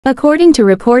According to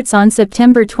reports on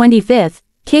September 25,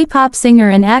 K-pop singer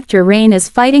and actor Rain is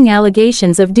fighting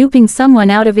allegations of duping someone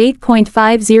out of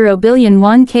 8.50 billion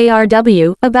won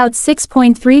KRW, about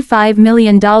 $6.35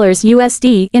 million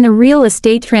USD, in a real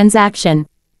estate transaction.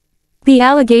 The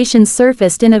allegations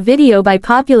surfaced in a video by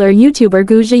popular YouTuber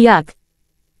Goo Je Yeok.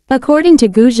 According to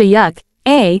Goo Je Yeok,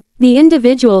 the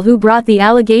individual who brought the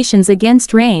allegations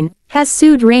against Rain, has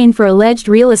sued Rain for alleged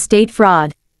real estate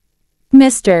fraud.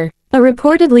 Mr. A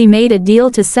reportedly made a deal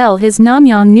to sell his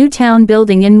Namyang New Town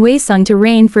building in Hwaseong to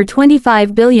Rain for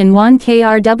 25 billion won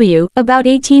KRW, about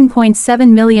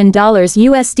 $18.7 million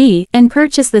USD, and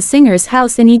purchase the singer's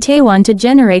house in Itaewon to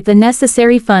generate the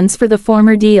necessary funds for the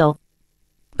former deal.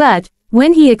 But,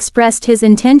 when he expressed his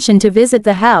intention to visit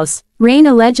the house, Rain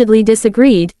allegedly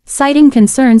disagreed, citing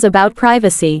concerns about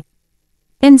privacy.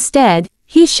 Instead,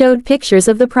 he showed pictures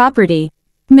of the property.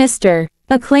 Mr.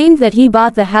 A claimed that he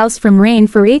bought the house from Rain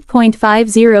for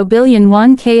 8.50 billion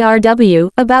won KRW,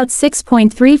 about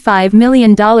 $6.35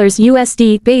 million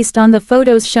USD, based on the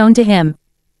photos shown to him.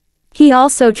 He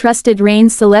also trusted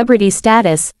Rain's celebrity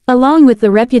status, along with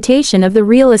the reputation of the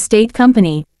real estate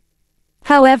company.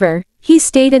 However, he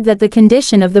stated that the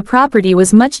condition of the property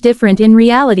was much different in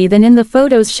reality than in the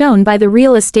photos shown by the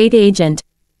real estate agent.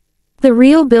 The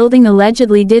real building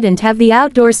allegedly didn't have the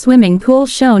outdoor swimming pool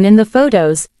shown in the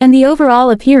photos, and the overall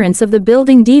appearance of the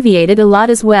building deviated a lot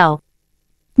as well.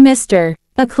 Mr.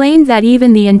 A claimed that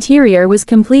even the interior was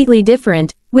completely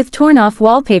different, with torn-off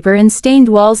wallpaper and stained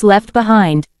walls left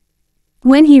behind.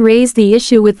 When he raised the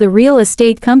issue with the real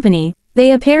estate company, they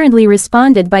apparently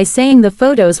responded by saying the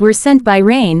photos were sent by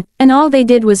Rain, and all they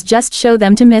did was just show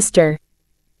them to Mr.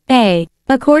 A.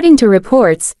 According to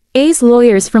reports, A's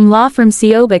lawyers from law firm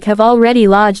Seobik have already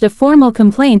lodged a formal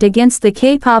complaint against the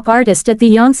K-pop artist at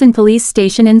the Yongsan police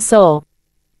station in Seoul.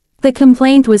 The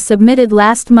complaint was submitted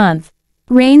last month.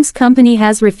 Rain's company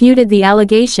has refuted the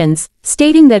allegations,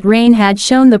 stating that Rain had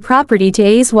shown the property to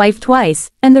A's wife twice,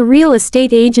 and the real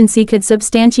estate agency could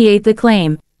substantiate the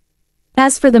claim.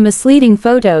 As for the misleading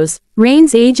photos,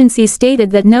 Rain's agency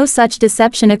stated that no such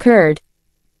deception occurred.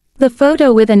 The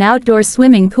photo with an outdoor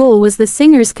swimming pool was the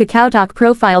singer's KakaoTalk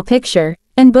profile picture,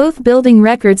 and both building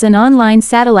records and online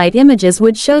satellite images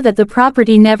would show that the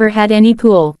property never had any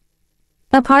pool.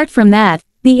 Apart from that,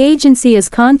 the agency is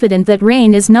confident that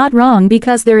Rain is not wrong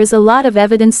because there is a lot of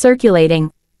evidence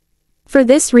circulating. For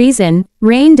this reason,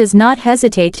 Rain does not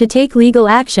hesitate to take legal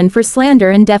action for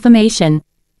slander and defamation.